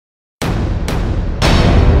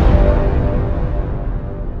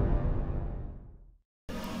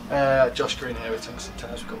Josh Green here with Tungsten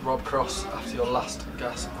Tales. We've got Rob Cross after your last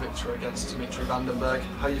gasp victory against Dimitri Vandenberg.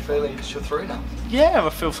 How are you feeling? Because you're through now. Yeah, I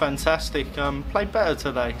feel fantastic. Played better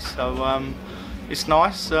today, so it's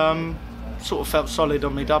nice. Sort of felt solid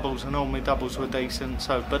on my doubles, and all my doubles were decent.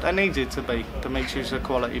 But they needed to be. Dimitri's a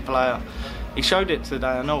quality player. He showed it today.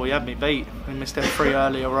 I know he had me beat. He missed them 3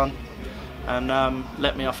 earlier on, and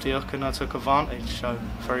let me off the hook, and I took advantage. So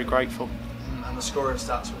very grateful. And the scoring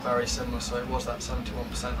stats were very similar, so it was that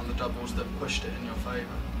 71% on the doubles that pushed it in your favour.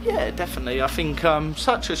 Yeah, definitely. I think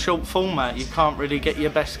such a short format, you can't really get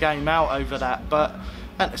your best game out over that. But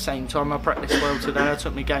at the same time, I practiced well today. I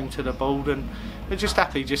took my game to the board, and we're just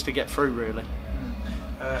happy just to get through, really.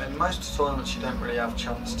 In most tournaments, you don't really have a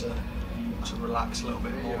chance to relax a little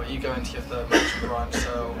bit more. But you go into your third match with Ryan,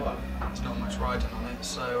 so there's not much riding on it.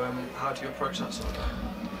 So how do you approach that sort of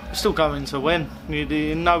game? Still going to win.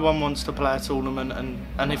 No one wants to play a tournament,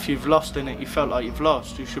 and if you've lost in it, you felt like you've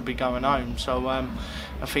lost, you should be going home. So I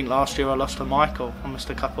think last year I lost to Michael. I missed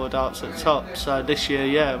a couple of darts at the top. So this year,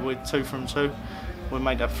 yeah, we're 2 from 2. We'll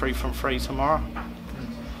make that 3 from 3 tomorrow.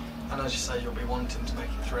 And as you say, you'll be wanting to make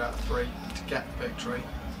it 3 out of 3 to get the victory.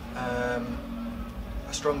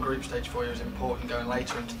 A strong group stage for you is important going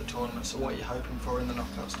later into the tournament. So what are you hoping for in the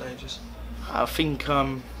knockout stages? I think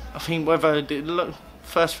whether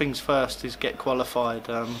first things first is get qualified.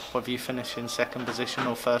 Whether you finish in second position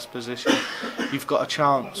or first position, you've got a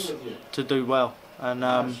chance to do well. And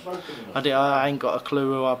I ain't got a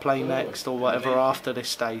clue who I'll play next or whatever after this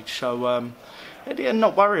stage. So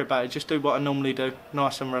not worry about it. Just do what I normally do,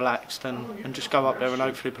 nice and relaxed, and just go up there and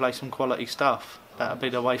hopefully play some quality stuff. That'll be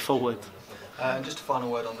the way forward. And just a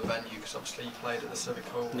final word on the venue, because obviously you played at the Civic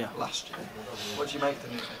Hall last year. What do you make of the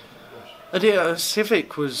new venue? Yeah,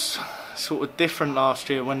 Civic was sort of different last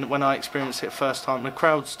year when I experienced it first time. The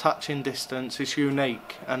crowd's touching distance is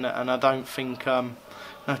unique, and I don't think, no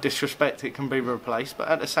disrespect, it can be replaced, but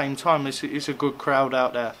at the same time it's a good crowd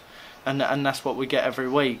out there, and that's what we get every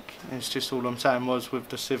week. It's just all I'm saying was with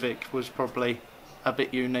the Civic was probably a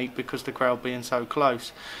bit unique because the crowd being so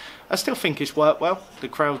close. I still think it's worked well, the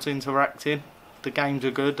crowd's interacting, the games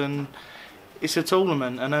are good, and it's a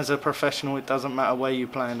tournament, and as a professional it doesn't matter where you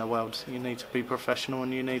play in the world. You need to be professional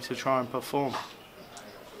and you need to try and perform.